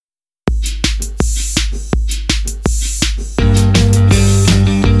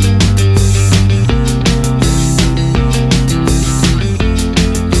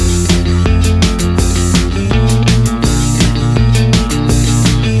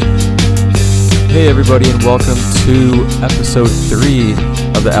Hey everybody, and welcome to episode 3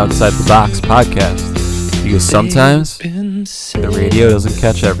 of the Outside the Box podcast. Because sometimes the radio doesn't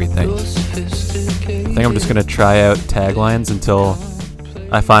catch everything. I think I'm just going to try out taglines until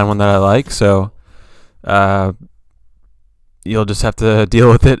I find one that I like, so you'll just have to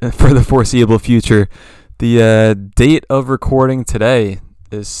deal with it for the foreseeable future. The date of recording today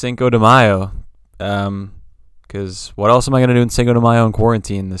is Cinco de Mayo, because what else am I going to do in Cinco de Mayo in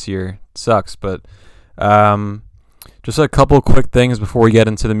quarantine this year? It sucks, but just a couple quick things before we get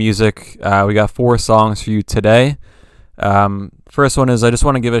into the music. We got 4 songs for you today. First one is I just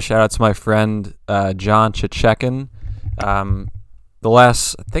want to give a shout out to my friend John Chichekin. I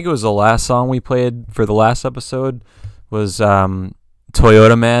think it was the last song we played for the last episode was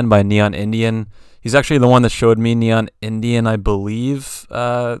Toyota Man by Neon Indian. He's actually the one that showed me Neon Indian, I believe,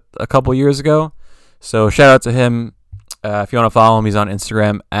 a couple years ago. So shout out to him. If you want to follow him, he's on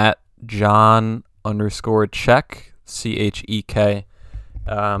Instagram at John_Chek, Chek.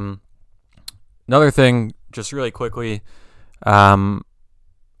 Another thing, just really quickly, I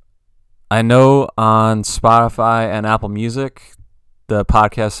know on Spotify and Apple Music, the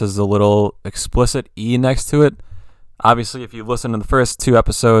podcast has a little explicit E next to it. Obviously, if you listen to the first 2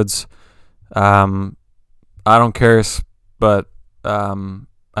 episodes, I don't care, but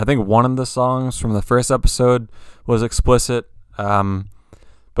I think one of the songs from the first episode was explicit.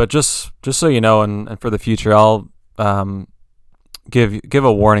 But just so you know, and for the future, I'll give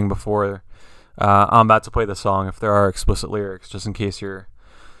a warning before I'm about to play the song if there are explicit lyrics, just in case you're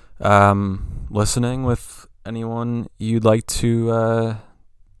listening with anyone you'd like to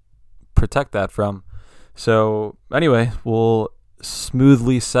protect that from. So anyway, we'll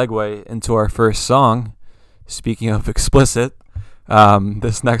smoothly segue into our first song. Speaking of explicit,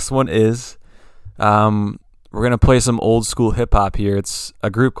 this next one is we're going to play some old school hip hop here. It's a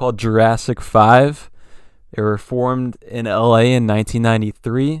group called Jurassic 5. They were formed in LA in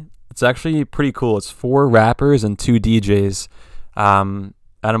 1993. It's actually pretty cool. It's 4 rappers and 2 DJs. Out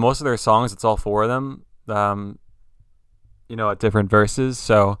of most of their songs, it's all 4 of them, at different verses.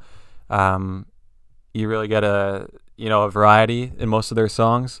 So you really get a variety in most of their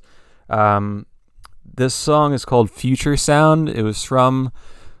songs. This song is called Future Sound. It was from,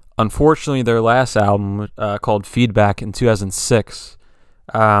 unfortunately, their last album called Feedback in 2006.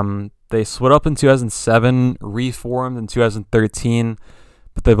 They split up in 2007, reformed in 2013,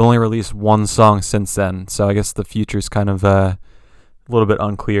 but they've only released 1 song since then. So I guess the future's kind of a little bit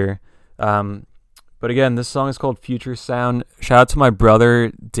unclear. But again, this song is called Future Sound. Shout out to my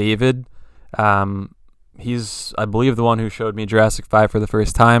brother, David. He's, I believe, the one who showed me Jurassic 5 for the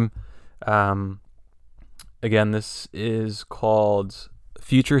first time. Again, this is called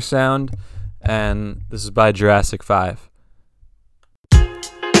Future Sound, and this is by Jurassic 5.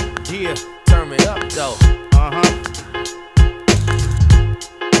 Yeah, turn me up, though.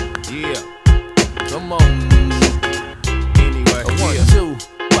 Yeah, come on. Anyway, 1, 2,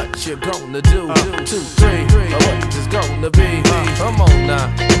 what you gonna do? 2, 3, what it's gonna be? Come on now.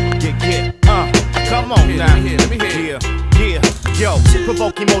 Yeah. Come on now. Let me hear. Yeah. Yo,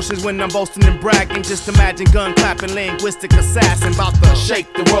 provoke emotions when I'm boasting and bragging. Just imagine gun clapping, linguistic assassin, about to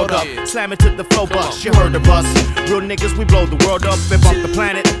shake the world up, slam it to the flow bus. You heard of us, real niggas, we blow the world up, flip off the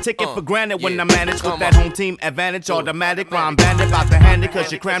planet. Take it for granted when I manage with that home team advantage, automatic rhyme bandit, about to hand it,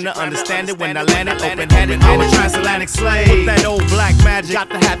 cause you cram to understand it. When I landed, open-handed, I'm a transatlantic slave. With that old black magic,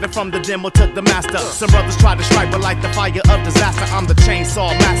 got to have it from the demo to the master. Some brothers try to strike, but like the fire of disaster, I'm the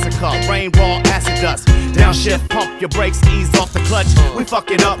chainsaw massacre. Rain, raw, acid dust, downshift, pump your brakes, ease off the clutch. We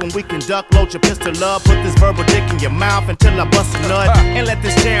fuck it up when we conduct. Load your pistol up, put this verbal dick in your mouth until I bust a nut. And let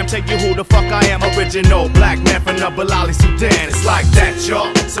this jam tell you who the fuck I am. Original black man from Nabalali, Sudan. It's like that,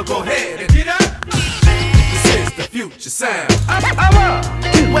 y'all. So go ahead and get up. This is the future sound.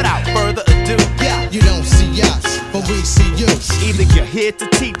 Without further ado, you don't see us, but we see you. Either you're here to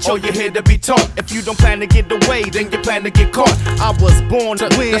teach or you're here to be taught. If you don't plan to get away, then you plan to get caught. I was born to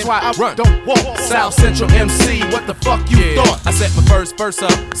win, that's why I run, don't walk. South Central MC, what the fuck you thought? I set my first verse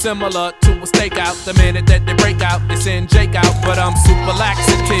up, similar to a stakeout. The minute that they break out, they send Jake out. But I'm super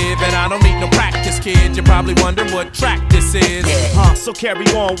laxative and I don't need no practice, kid. You're probably wondering what track this is. So carry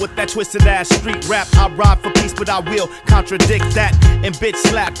on with that twisted ass street rap. I ride for peace, but I will contradict that and bitch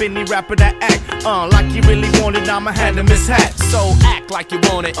slap any rapper that act like you really want it. I'ma hand him his hat. So act like you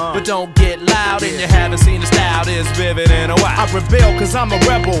want it, but don't get loud. And you haven't seen the style this vivid in a while. I rebel cause I'm a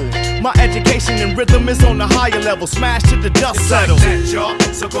rebel. My education and rhythm is on a higher level. Smash to the dust settle. Like that, y'all.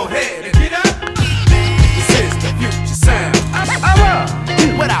 So go ahead and get up. This is the future sound.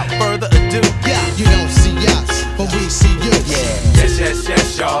 Without further ado, you don't see us, but we see you.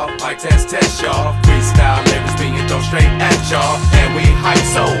 Yes, y'all. like test, y'all. Freestyle lyrics being thrown straight at y'all. And we hype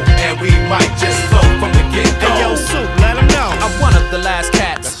so, and we might just flow from the get-go. Hey yo, Soup, let them know I'm one of the last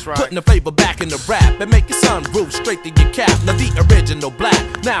cats. That's right. Putting the flavor back in the rap and make your sunroof straight to your cap. Now the original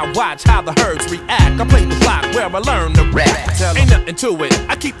black. Now watch how the herds react. I play the block where I learn to rap. Ain't nothing to it.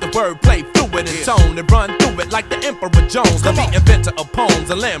 I keep the wordplay fluid in tone and run through it like the Emperor Jones. The inventor of poems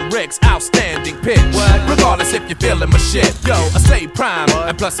and limericks, outstanding pitch. Regardless if you're feeling my shit, yo, I stay prime.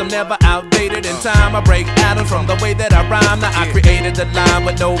 And plus I'm never outdated in time. I break atoms from the way that I rhyme. Now I created the line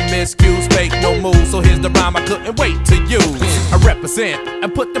with no miscues, fake no moves. So here's the rhyme I couldn't wait to use. I represent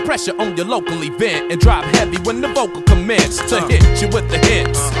and put the pressure on your local event and drop heavy when the vocal commence to hit you with the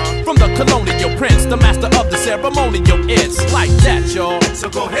hits from the colonial prince, the master of the ceremonial. It's like that, y'all. So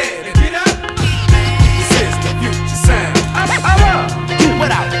go ahead and get up. This is the future sound.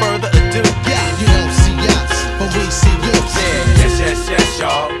 Without further ado, You don't see us, but we see you. Yes,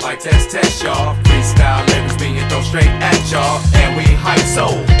 y'all. Like test, y'all. Freestyle lyrics being thrown straight at y'all. And we hype so,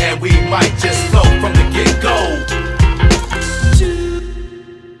 and we might just flow from the get-go.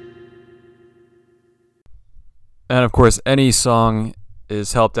 And of course, any song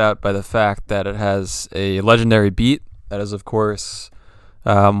is helped out by the fact that it has a legendary beat. That is, of course,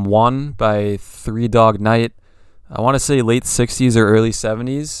 won by Three Dog Night. I want to say late 60s or early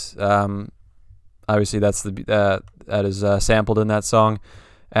 70s. Obviously, that's that is sampled in that song.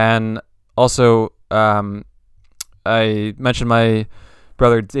 And also, I mentioned my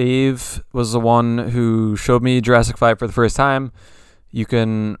brother Dave was the one who showed me Jurassic 5 for the first time. You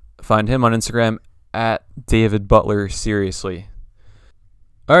can find him on Instagram at David Butler Seriously.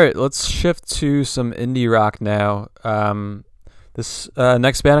 All right, let's shift to some indie rock now. This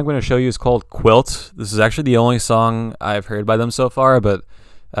next band I'm going to show you is called Quilt. This is actually the only song I've heard by them so far, but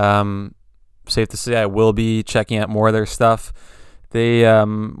safe to say I will be checking out more of their stuff. They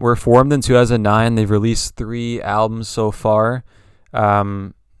were formed in 2009. They've released 3 albums so far. They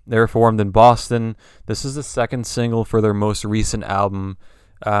were formed in Boston. This is the second single for their most recent album.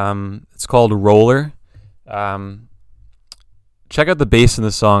 It's called Roller. Check out the bass in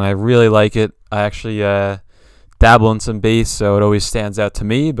the song. I really like it. I actually dabble in some bass, so it always stands out to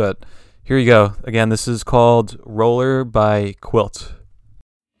me. But here you go. Again, this is called Roller by Quilt.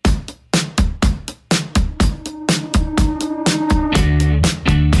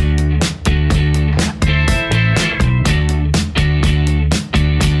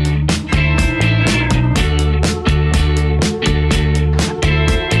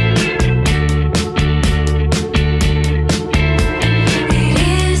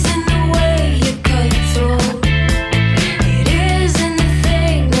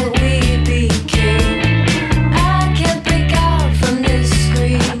 From this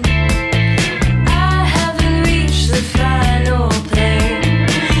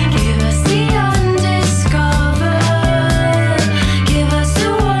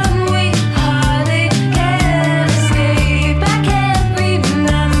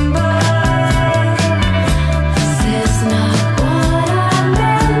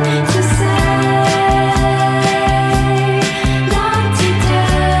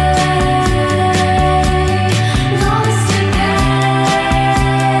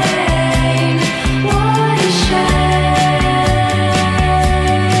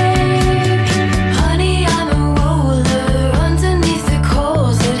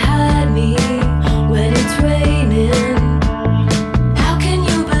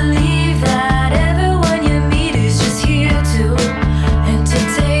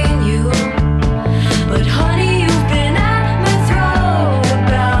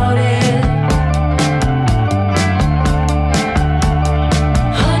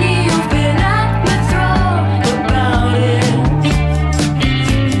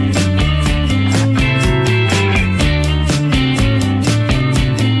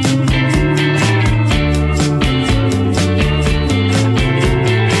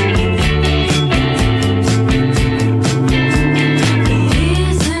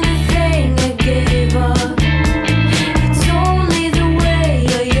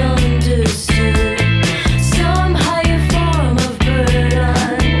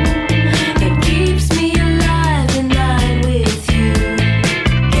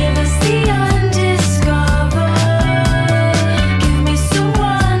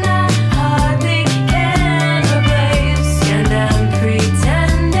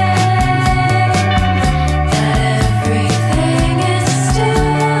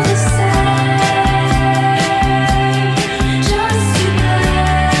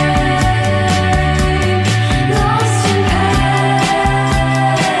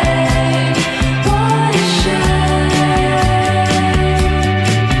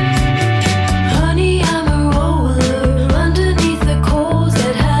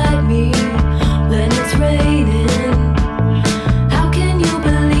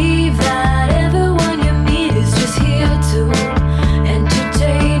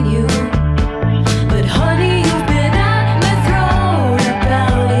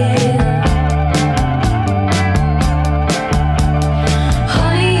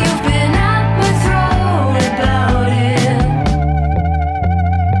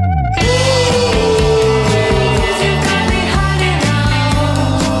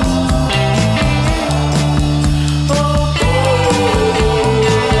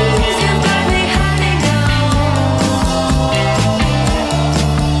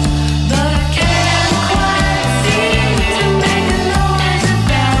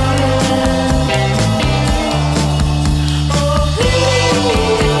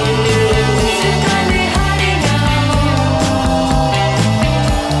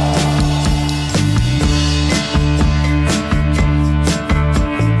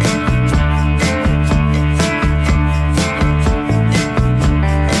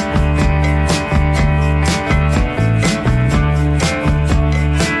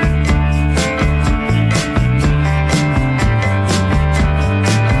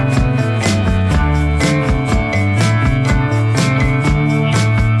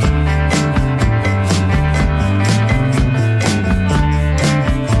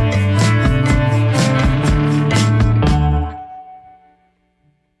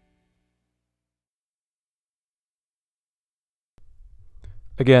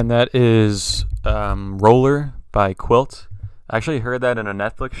Again, that is Roller by Quilt. I actually heard that in a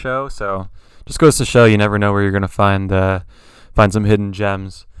Netflix show, so just goes to show you never know where you're going to find some hidden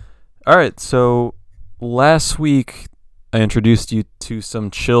gems. All right, so last week I introduced you to some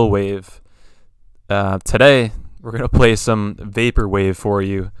chill wave. Today we're going to play some vaporwave for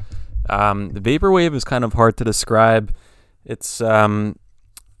you. The vaporwave is kind of hard to describe. It's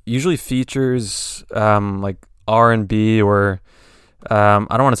usually features like R&B or I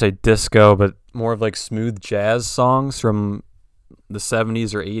don't want to say disco, but more of like smooth jazz songs from the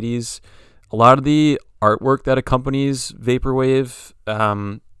 70s or 80s. A lot of the artwork that accompanies vaporwave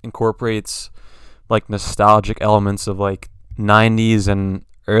incorporates like nostalgic elements of like 90s and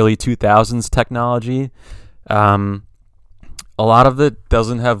early 2000s technology. A lot of it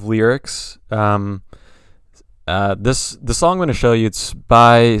doesn't have lyrics. The song I'm going to show you, it's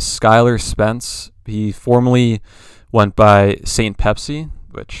by Skylar Spence. He formerly went by Saint Pepsi,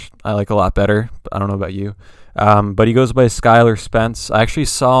 which I like a lot better, but I don't know about you. But he goes by Skylar Spence. I actually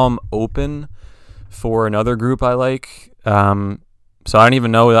saw him open for another group I like. So I didn't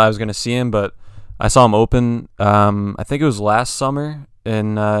even know that I was going to see him, but I saw him open. I think it was last summer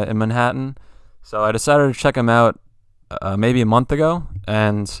in Manhattan. So I decided to check him out maybe a month ago,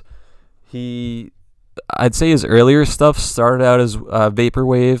 and I'd say his earlier stuff started out as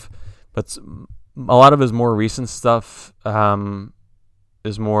vaporwave, but a lot of his more recent stuff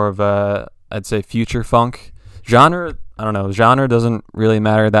is more of I'd say future funk. Genre, I don't know, genre doesn't really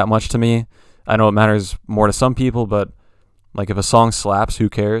matter that much to me. I know it matters more to some people, but like if a song slaps, who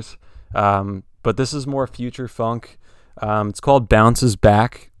cares? But this is more future funk. It's called Bounces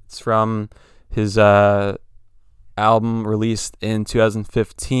Back. It's from his album released in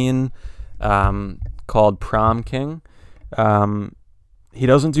 2015 called Prom King. He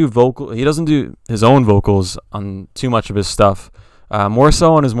doesn't do his own vocals on too much of his stuff. More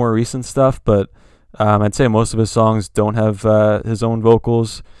so on his more recent stuff, but I'd say most of his songs don't have his own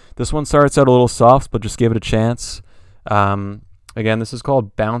vocals. This one starts out a little soft, but just give it a chance. Again, this is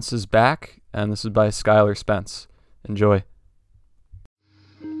called Bounces Back, and this is by Skylar Spence. Enjoy.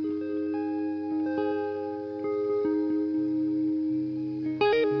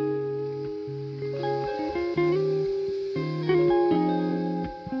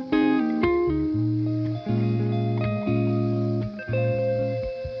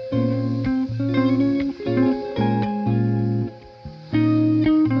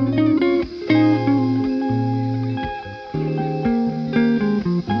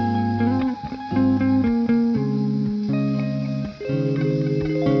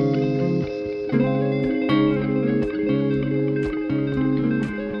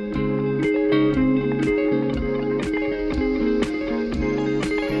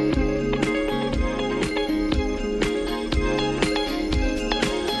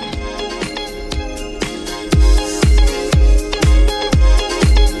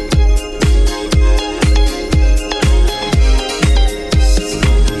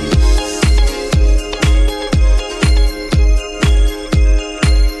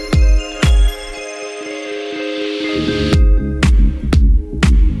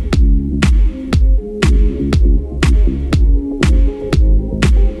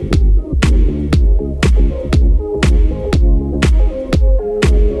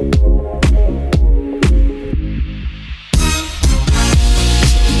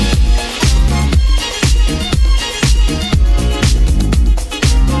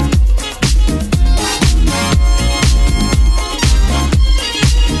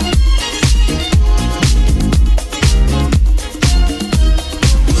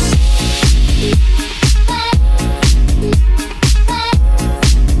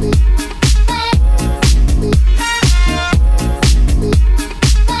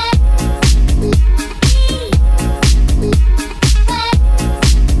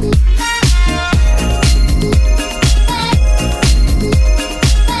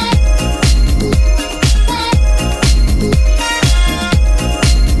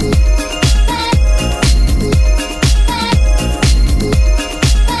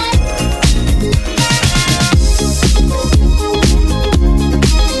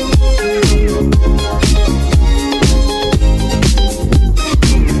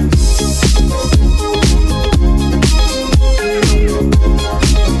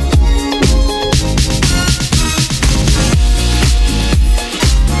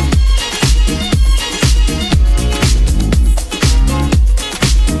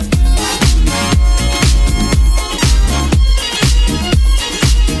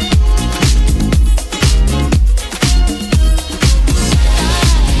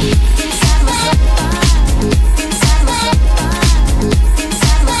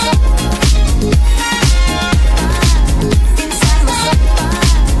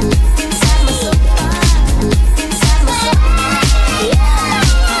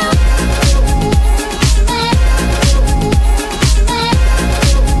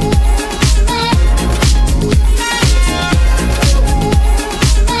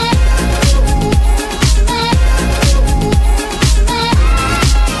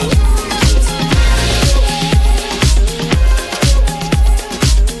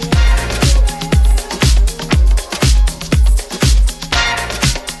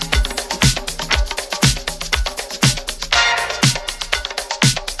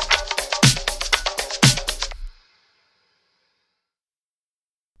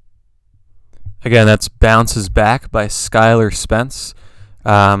 Again, that's Bounces Back by Skylar Spence.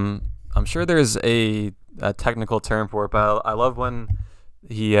 I'm sure there's a technical term for it, but I love when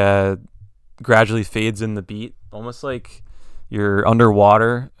he gradually fades in the beat, almost like you're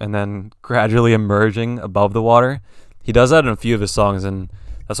underwater and then gradually emerging above the water. He does that in a few of his songs, and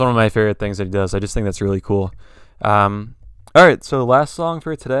that's one of my favorite things that he does. I just think that's really cool. All right, so last song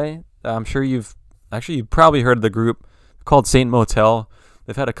for today. I'm sure you've probably heard of the group called Saint Motel.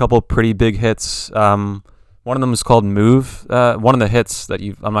 They've had a couple pretty big hits. One of them is called Move. One of the hits that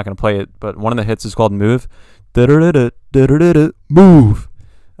I'm not going to play it, but one of the hits is called Move. Move.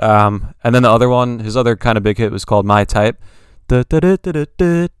 And then the other one, his other kind of big hit was called My Type. But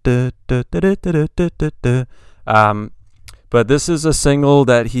this is a single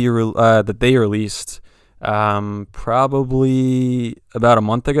that they released probably about a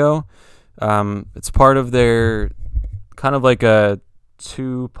month ago. It's part of their kind of like a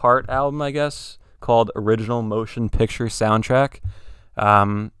 2-part album, I guess, called Original Motion Picture Soundtrack.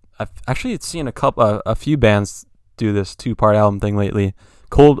 I've actually seen a few bands do this 2-part album thing lately.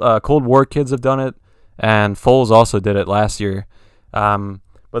 Cold War Kids have done it, and Foles also did it last year.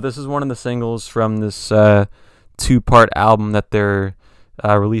 But this is one of the singles from this 2-part album that they're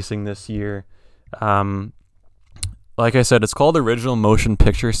releasing this year. Like I said, it's called Original Motion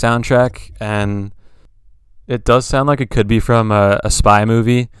Picture Soundtrack, and it does sound like it could be from a spy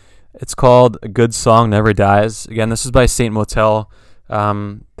movie. It's called A Good Song Never Dies. Again, this is by Saint Motel.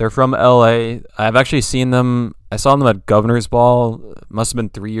 They're from LA. I've actually seen them. I saw them at Governor's Ball. Must have been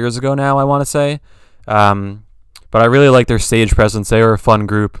 3 years ago now, I want to say. But I really like their stage presence. They are a fun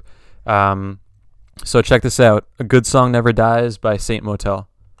group. So check this out. A Good Song Never Dies by Saint Motel.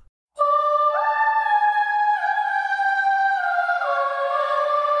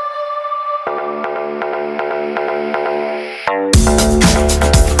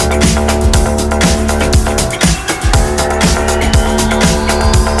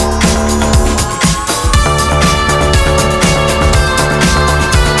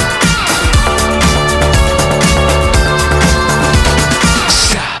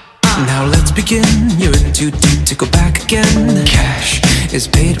 You're in too deep to go back again. Cash is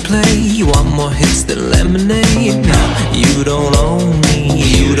pay to play. You want more hits than lemonade. No, you don't own me.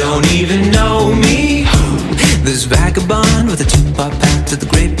 You don't even know me. This vagabond with a 2-part path to the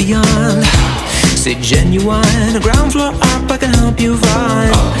great beyond. Say genuine, a ground floor up I can help you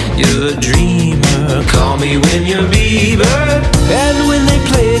find. You're a dreamer, call me when you're Bieber. And when they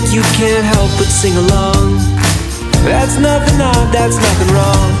play it you can't help but sing along. That's nothing odd, that's nothing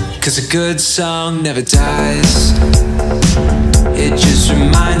wrong. 'Cause a good song never dies. It just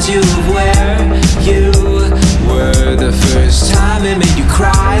reminds you of where you were the first time it made you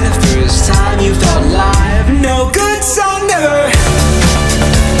cry, the first time you felt alive. No good song never.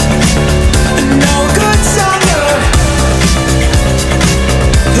 No good song never.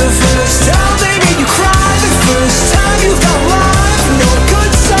 The first time they made you cry, the first time you felt alive. No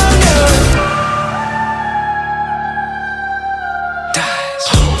good song never.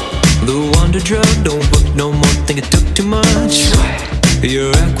 The wonder drug don't work no more, think it took too much.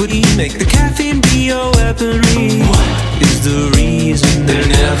 Your equity, make the caffeine be your weaponry. Is the reason there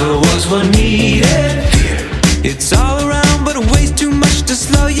never was one needed. It's all around but it weighs too much to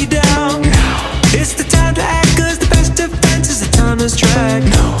slow you down. It's the time to act 'cause the best defense is the timeless track.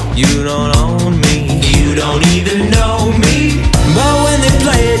 You don't own me, you don't even know me. But when they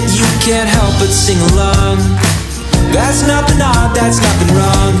play it you can't help but sing along. That's nothing odd, that's nothing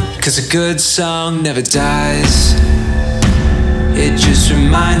wrong. 'Cause a good song never dies. It just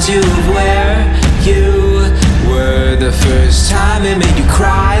reminds you of where you were the first time it made you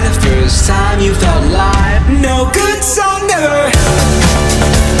cry, the first time you felt alive. No good song never.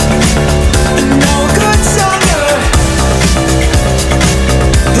 No good song never.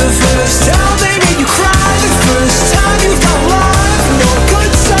 The first time they made you cry, the first time you felt alive. No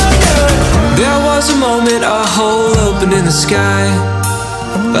good song never. There was a moment, a hole opened in the sky,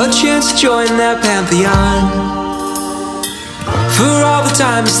 a chance to join their pantheon. For all the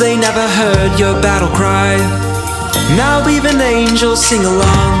times they never heard your battle cry, now even angels sing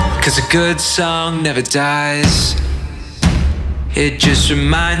along. 'Cause a good song never dies. It just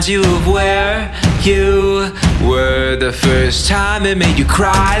reminds you of where you were the first time it made you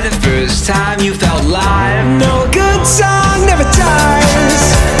cry, the first time you felt alive. No good song never dies.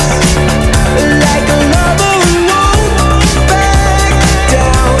 Like a lover who won't back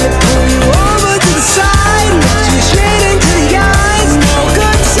down, pull you over to the side, look you straight into the eyes. No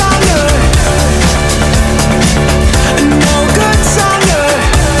good song never. No good song never.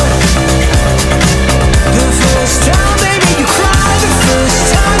 The first time they made you cry, the first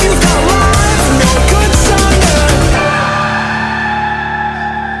time you felt alive. No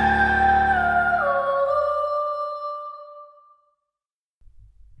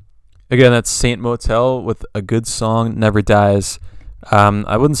Again, that's Saint Motel with a good song, Never Dies.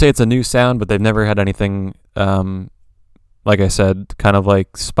 I wouldn't say it's a new sound, but they've never had anything, like I said, kind of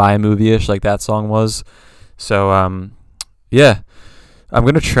like spy movie-ish like that song was. So, yeah, I'm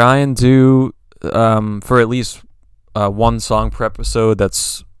going to try and do, for at least one song per episode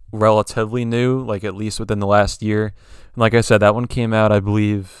that's relatively new, like at least within the last year. And like I said, that one came out, I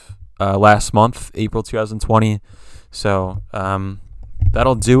believe, last month, April 2020. So,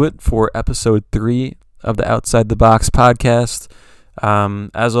 that'll do it for episode 3 of the Outside the Box podcast.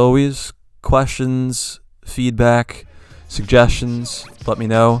 As always, questions, feedback, suggestions, let me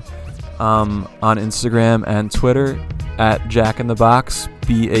know on Instagram and Twitter at Jack in the Box,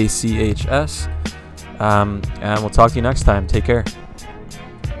 BACHS. And we'll talk to you next time. Take care.